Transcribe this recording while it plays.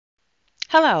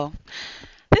Hello,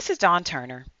 this is Dawn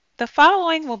Turner. The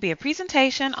following will be a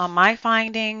presentation on my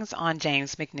findings on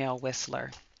James McNeill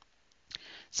Whistler,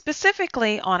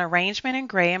 specifically on Arrangement in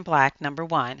Gray and Black Number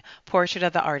 1, Portrait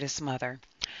of the Artist's Mother.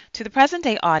 To the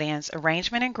present-day audience,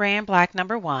 Arrangement in Gray and Black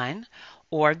Number 1,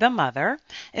 or The Mother,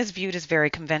 is viewed as very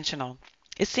conventional.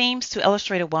 It seems to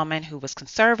illustrate a woman who was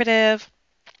conservative,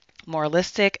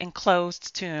 moralistic, and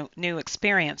closed to new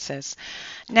experiences.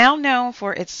 Now known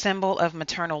for its symbol of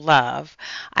maternal love,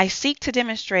 I seek to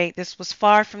demonstrate this was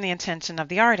far from the intention of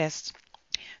the artist.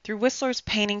 Through Whistler's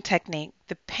painting technique,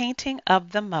 the painting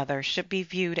of the mother should be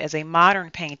viewed as a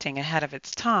modern painting ahead of its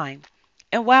time,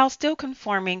 and while still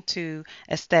conforming to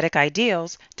aesthetic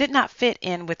ideals, did not fit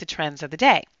in with the trends of the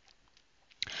day.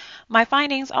 My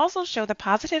findings also show the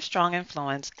positive, strong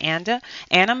influence Anna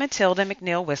Matilda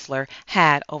McNeill Whistler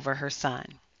had over her son.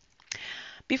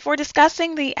 Before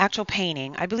discussing the actual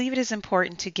painting, I believe it is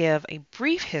important to give a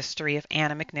brief history of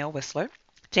Anna McNeill Whistler,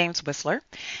 James Whistler,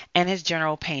 and his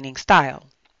general painting style.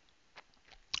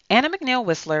 Anna McNeill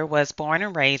Whistler was born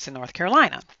and raised in North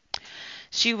Carolina.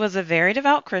 She was a very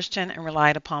devout Christian and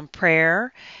relied upon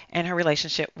prayer and her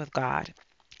relationship with God.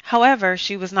 However,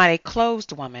 she was not a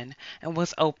closed woman and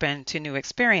was open to new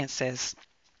experiences.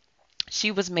 She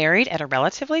was married at a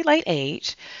relatively late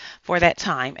age, for that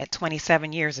time at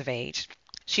 27 years of age.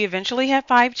 She eventually had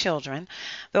 5 children,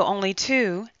 though only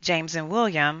 2, James and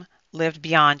William, lived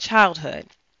beyond childhood,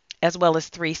 as well as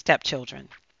 3 stepchildren.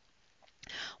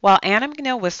 While Anna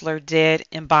McNeill Whistler did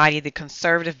embody the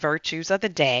conservative virtues of the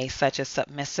day, such as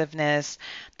submissiveness,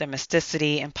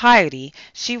 domesticity, and piety,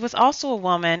 she was also a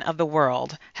woman of the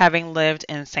world, having lived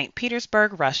in St.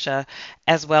 Petersburg, Russia,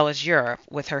 as well as Europe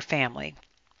with her family.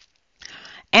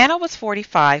 Anna was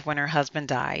 45 when her husband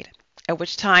died, at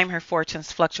which time her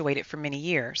fortunes fluctuated for many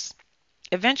years.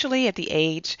 Eventually, at the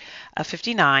age of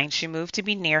 59, she moved to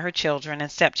be near her children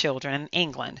and stepchildren in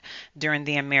England during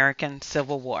the American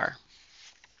Civil War.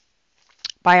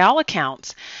 By all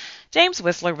accounts, James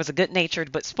Whistler was a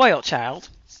good-natured but spoiled child.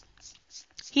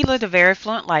 He lived a very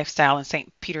affluent lifestyle in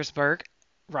St. Petersburg,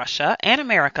 Russia, and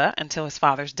America until his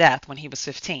father's death when he was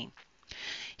 15.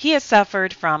 He had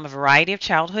suffered from a variety of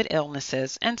childhood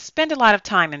illnesses and spent a lot of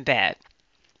time in bed.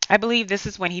 I believe this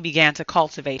is when he began to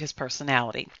cultivate his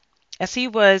personality, as he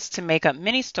was to make up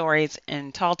many stories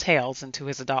and tall tales into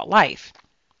his adult life.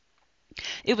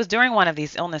 It was during one of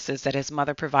these illnesses that his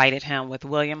mother provided him with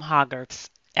William Hogarth's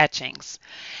etchings.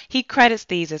 He credits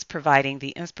these as providing the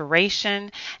inspiration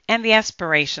and the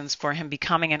aspirations for him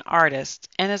becoming an artist,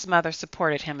 and his mother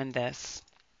supported him in this.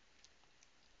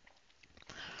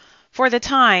 For the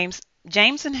times,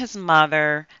 James and his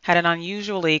mother had an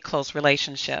unusually close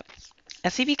relationship.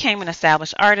 As he became an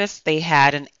established artist, they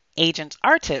had an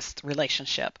agent-artist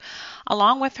relationship.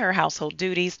 Along with her household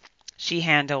duties, she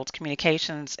handled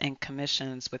communications and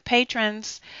commissions with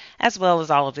patrons, as well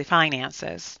as all of the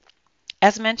finances.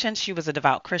 As mentioned, she was a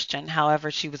devout Christian.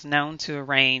 However, she was known to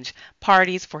arrange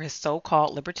parties for his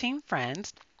so-called libertine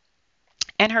friends,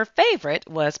 and her favorite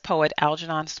was poet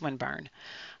Algernon Swinburne,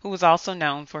 who was also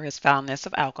known for his fondness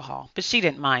of alcohol, but she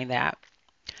didn't mind that.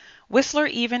 Whistler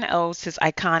even owes his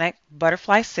iconic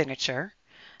butterfly signature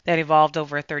that evolved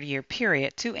over a 30-year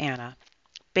period to Anna.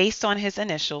 Based on his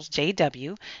initials,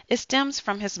 J.W., it stems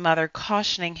from his mother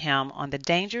cautioning him on the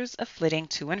dangers of flitting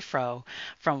to and fro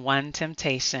from one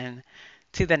temptation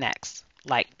to the next,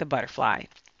 like the butterfly.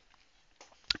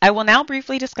 I will now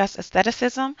briefly discuss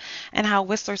aestheticism and how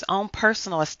Whistler's own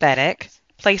personal aesthetic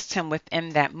placed him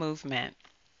within that movement.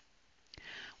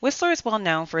 Whistler is well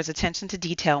known for his attention to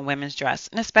detail in women's dress,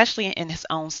 and especially in his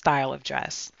own style of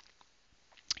dress.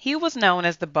 He was known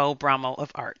as the Beau Brummel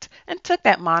of art, and took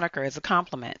that moniker as a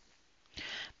compliment.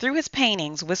 Through his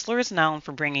paintings, Whistler is known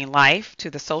for bringing life to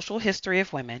the social history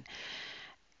of women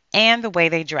and the way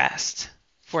they dressed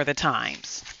for the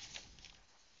times.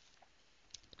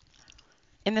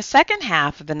 In the second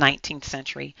half of the 19th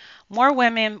century, more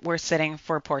women were sitting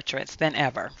for portraits than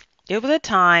ever. It was a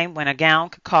time when a gown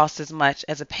could cost as much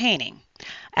as a painting.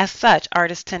 As such,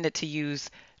 artists tended to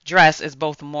use dress as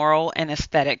both moral and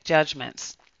aesthetic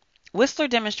judgments. Whistler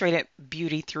demonstrated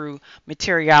beauty through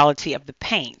materiality of the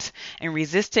paint and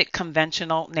resisted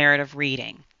conventional narrative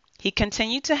reading. He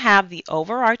continued to have the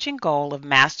overarching goal of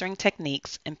mastering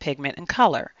techniques in pigment and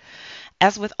color.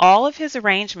 As with all of his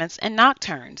arrangements and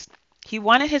nocturnes, he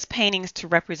wanted his paintings to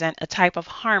represent a type of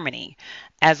harmony,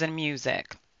 as in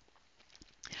music.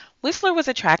 Whistler was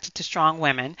attracted to strong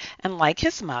women, and like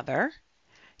his mother,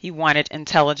 he wanted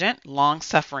intelligent,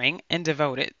 long-suffering, and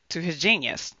devoted to his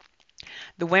genius.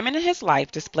 The women in his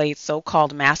life displayed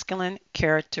so-called masculine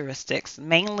characteristics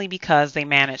mainly because they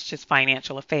managed his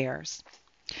financial affairs.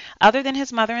 Other than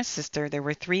his mother and sister, there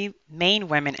were three main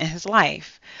women in his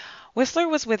life. Whistler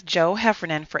was with Jo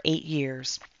Heffernan for 8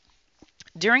 years.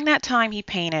 During that time, he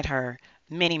painted her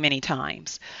many, many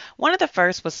times. One of the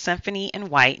first was Symphony in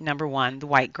White, number 1, The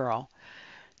White Girl,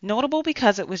 notable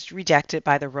because it was rejected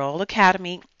by the Royal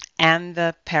Academy and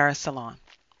the Paris Salon.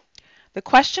 The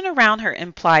question around her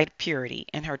implied purity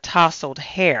and her tousled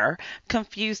hair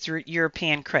confused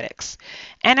European critics,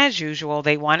 and as usual,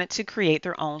 they wanted to create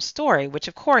their own story, which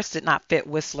of course did not fit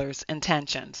Whistler's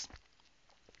intentions.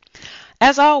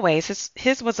 As always,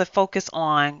 his was a focus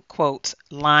on, quote,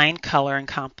 line, color, and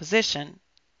composition,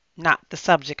 not the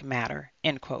subject matter,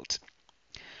 end quote.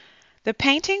 The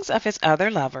paintings of his other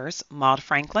lovers, Maud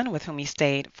Franklin, with whom he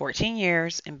stayed 14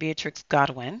 years, and Beatrix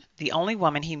Godwin, the only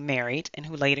woman he married and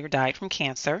who later died from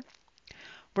cancer,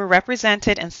 were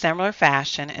represented in similar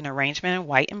fashion in arrangement in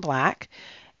white and black,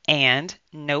 and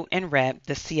Note and Red,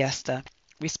 the Siesta,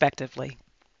 respectively.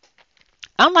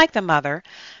 Unlike the mother,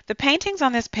 the paintings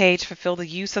on this page fulfill the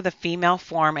use of the female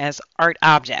form as art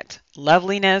object,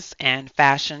 loveliness, and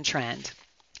fashion trend.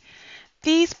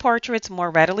 These portraits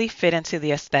more readily fit into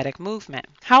the aesthetic movement.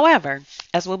 However,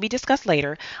 as will be discussed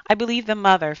later, I believe the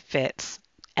mother fits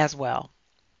as well.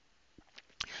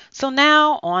 So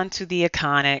now on to the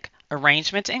iconic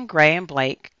arrangement in gray and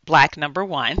black number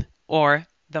 1, or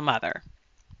the mother.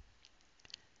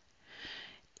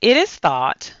 It is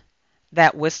thought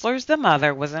that Whistler's The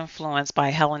Mother was influenced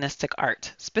by Hellenistic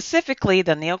art, specifically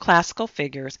the neoclassical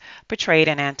figures portrayed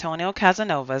in Antonio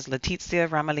Casanova's Letizia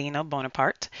Ramalino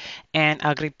Bonaparte and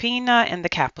Agrippina in the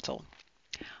Capitol.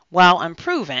 While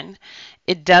unproven,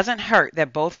 it doesn't hurt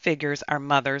that both figures are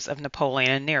mothers of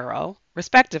Napoleon and Nero,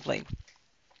 respectively.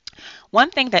 One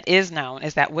thing that is known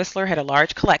is that Whistler had a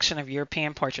large collection of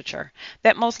European portraiture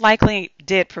that most likely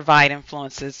did provide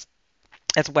influences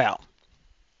as well.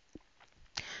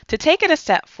 To take it a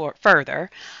step further,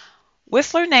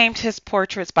 Whistler named his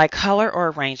portraits by color or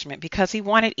arrangement because he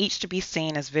wanted each to be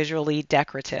seen as visually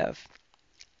decorative.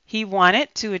 He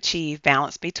wanted to achieve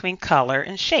balance between color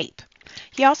and shape.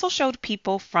 He also showed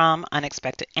people from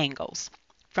unexpected angles,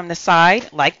 from the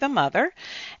side, like the mother,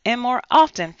 and more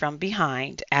often from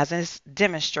behind, as is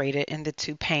demonstrated in the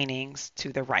two paintings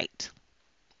to the right.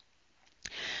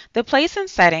 The place and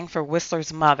setting for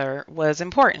Whistler's mother was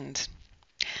important.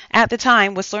 At the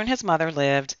time, Whistler and his mother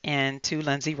lived in 2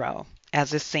 Lindsay Row,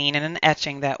 as is seen in an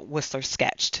etching that Whistler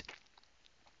sketched.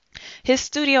 His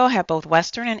studio had both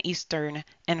Western and Eastern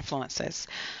influences.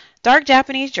 Dark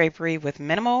Japanese drapery with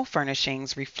minimal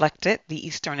furnishings reflected the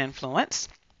Eastern influence,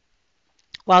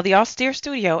 while the austere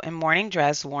studio and morning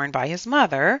dress worn by his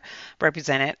mother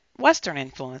represented Western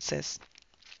influences.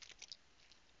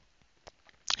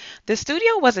 The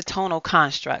studio was a tonal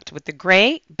construct, with the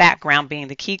gray background being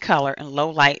the key color and low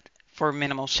light for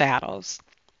minimal shadows.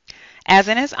 As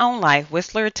in his own life,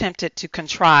 Whistler attempted to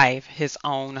contrive his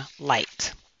own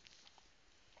light.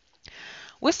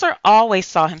 Whistler always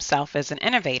saw himself as an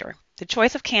innovator. The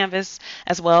choice of canvas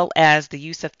as well as the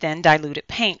use of thin diluted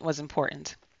paint was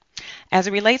important. As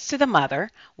it relates to the mother,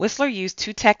 Whistler used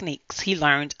 2 techniques he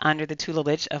learned under the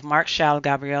tutelage of Marc-Charles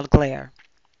Gabriel Glaire: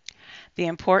 the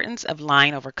importance of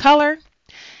line over color,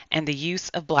 and the use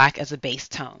of black as a base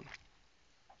tone.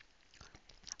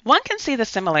 One can see the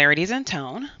similarities in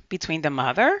tone between the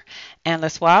mother and Le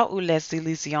Soir ou les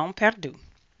Illusions Perdues.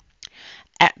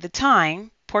 At the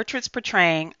time, portraits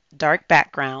portraying dark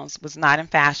backgrounds was not in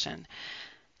fashion.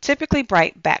 Typically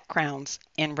bright backgrounds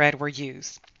in red were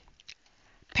used.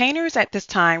 Painters at this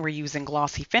time were using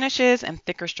glossy finishes and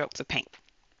thicker strokes of paint.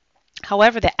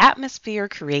 However, the atmosphere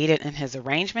created in his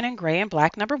arrangement in gray and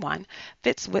black number 1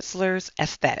 fits Whistler's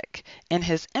aesthetic. In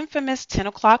his infamous 10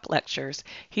 o'clock lectures,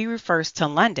 he refers to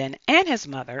London and his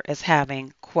mother as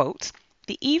having, quote,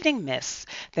 the evening mists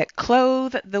that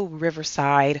clothe the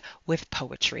riverside with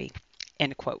poetry,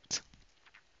 end quote.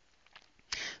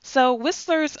 So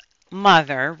Whistler's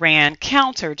mother ran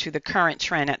counter to the current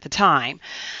trend at the time.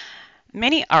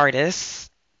 Many artists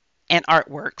and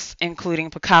artworks, including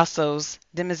Picasso's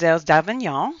Demoiselles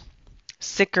d'Avignon,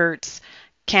 Sickert's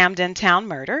Camden Town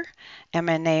Murder, and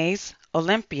Manet's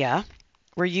Olympia,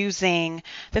 were using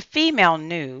the female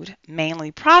nude,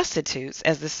 mainly prostitutes,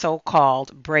 as the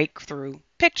so-called breakthrough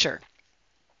picture.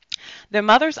 The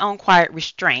mother's own quiet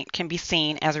restraint can be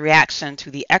seen as a reaction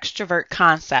to the extrovert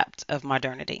concept of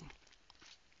modernity.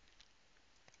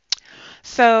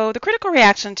 So the critical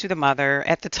reaction to the mother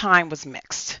at the time was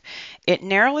mixed. It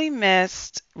narrowly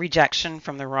missed rejection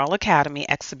from the Royal Academy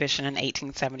exhibition in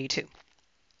 1872.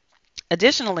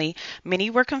 Additionally,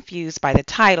 many were confused by the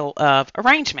title of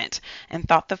arrangement and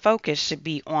thought the focus should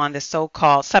be on the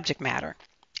so-called subject matter.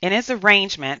 In his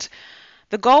arrangement,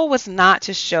 The goal was not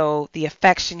to show the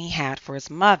affection he had for his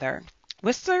mother.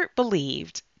 Whistler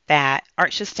believed that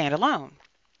art should stand alone.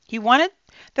 He wanted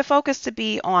the focus to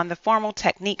be on the formal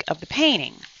technique of the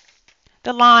painting,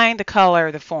 the line, the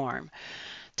color, the form.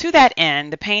 To that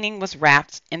end, the painting was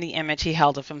wrapped in the image he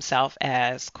held of himself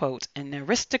as, quote, an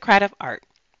aristocrat of art,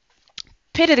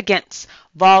 pitted against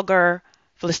vulgar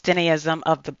Philistinism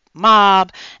of the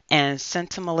mob and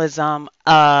sentimentalism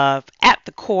of at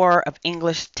the core of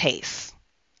English taste.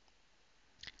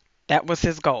 That was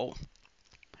his goal.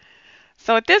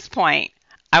 So at this point,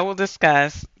 I will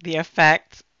discuss the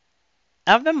effect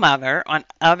of the mother on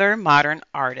other modern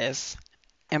artists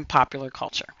in popular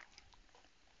culture.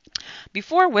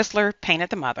 Before Whistler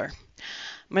painted the mother,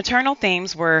 maternal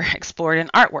themes were explored in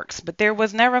artworks, but there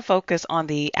was never a focus on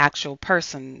the actual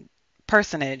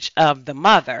personage of the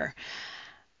mother.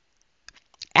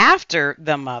 After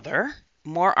the mother,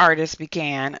 more artists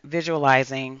began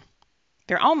visualizing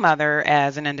their own mother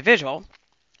as an individual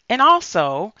and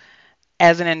also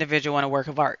as an individual in a work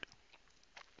of art.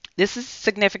 This is a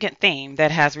significant theme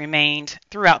that has remained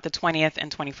throughout the 20th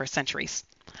and 21st centuries.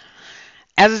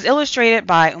 As is illustrated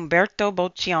by Umberto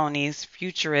Boccioni's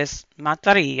futurist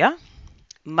Matria,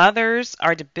 mothers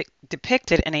are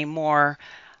depicted in a more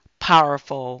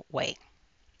powerful way.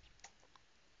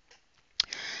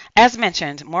 As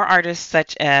mentioned, more artists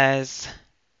such as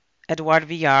Edouard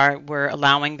Villard were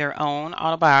allowing their own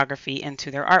autobiography into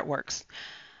their artworks.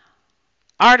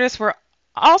 Artists were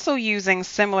also using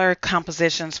similar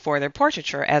compositions for their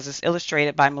portraiture, as is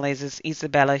illustrated by Malais's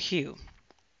Isabella Hugh.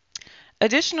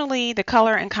 Additionally, the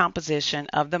color and composition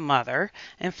of the mother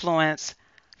influenced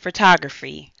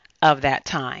photography of that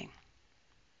time.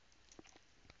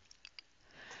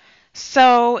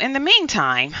 So, in the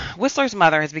meantime, Whistler's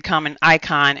mother has become an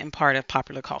icon and part of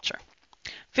popular culture.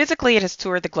 Physically, it has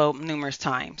toured the globe numerous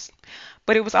times,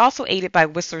 but it was also aided by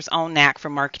Whistler's own knack for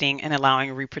marketing and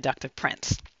allowing reproductive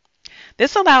prints.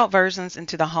 This allowed versions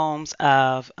into the homes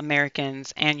of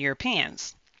Americans and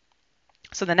Europeans.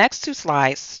 So the next two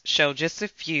slides show just a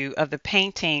few of the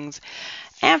paintings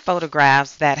and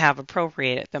photographs that have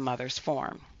appropriated the mother's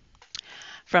form.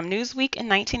 From Newsweek in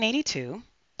 1982,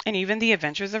 and even The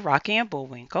Adventures of Rocky and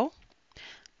Bullwinkle,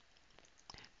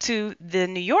 to The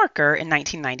New Yorker in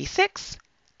 1996,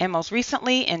 and most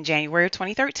recently in January of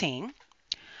 2013,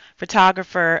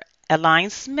 photographer Elaine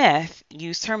Smith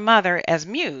used her mother as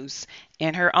muse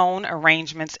in her own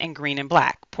arrangements in green and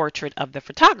black, portrait of the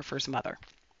photographer's mother.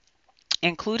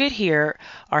 Included here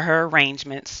are her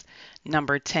arrangements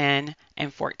number 10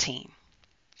 and 14.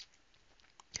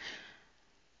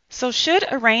 So should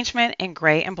arrangement in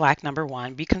gray and black number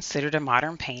 1 be considered a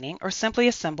modern painting or simply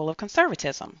a symbol of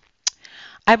conservatism?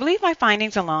 I believe my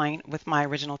findings align with my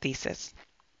original thesis.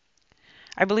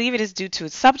 I believe it is due to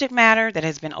its subject matter that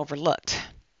has been overlooked.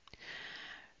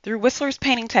 Through Whistler's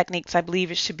painting techniques, I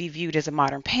believe it should be viewed as a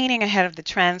modern painting ahead of the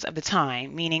trends of the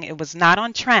time, meaning it was not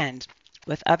on trend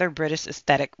with other British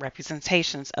aesthetic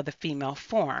representations of the female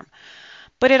form,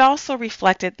 but it also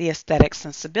reflected the aesthetic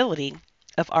sensibility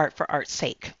of art for art's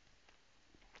sake.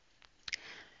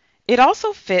 It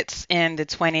also fits in the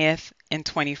 20th and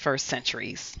 21st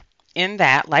centuries, in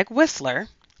that, like Whistler,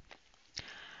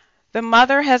 the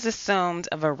mother has assumed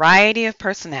a variety of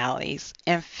personalities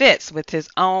and fits with his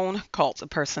own cult of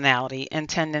personality and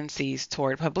tendencies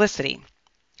toward publicity.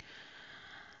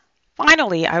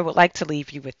 Finally, I would like to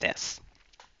leave you with this.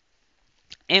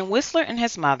 In Whistler and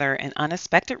His Mother, An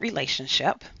Unexpected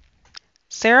Relationship,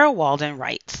 Sarah Walden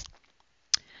writes,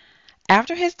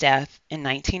 after his death in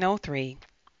 1903,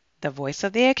 the voice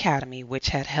of the Academy, which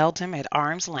had held him at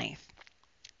arm's length,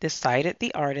 decided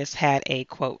the artist had a,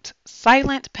 quote,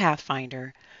 silent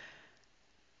pathfinder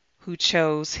who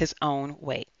chose his own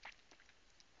way.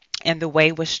 And the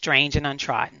way was strange and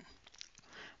untrodden,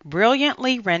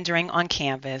 brilliantly rendering on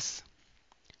canvas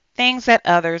things that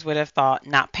others would have thought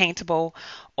not paintable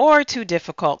or too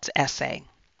difficult to essay,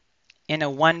 in a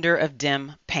wonder of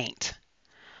dim paint,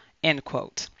 end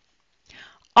quote.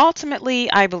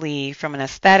 Ultimately, I believe from an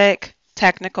aesthetic,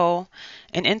 technical,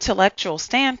 and intellectual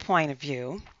standpoint of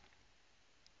view,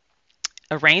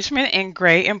 arrangement in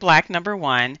gray and black number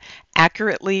 1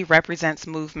 accurately represents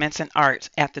movements in art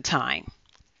at the time.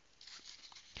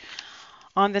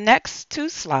 On the next two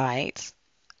slides,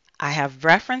 I have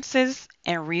references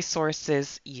and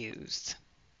resources used.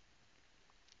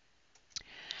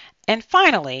 And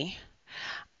finally,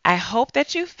 I hope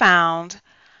that you found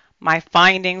my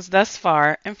findings thus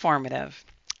far informative,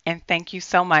 and thank you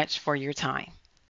so much for your time.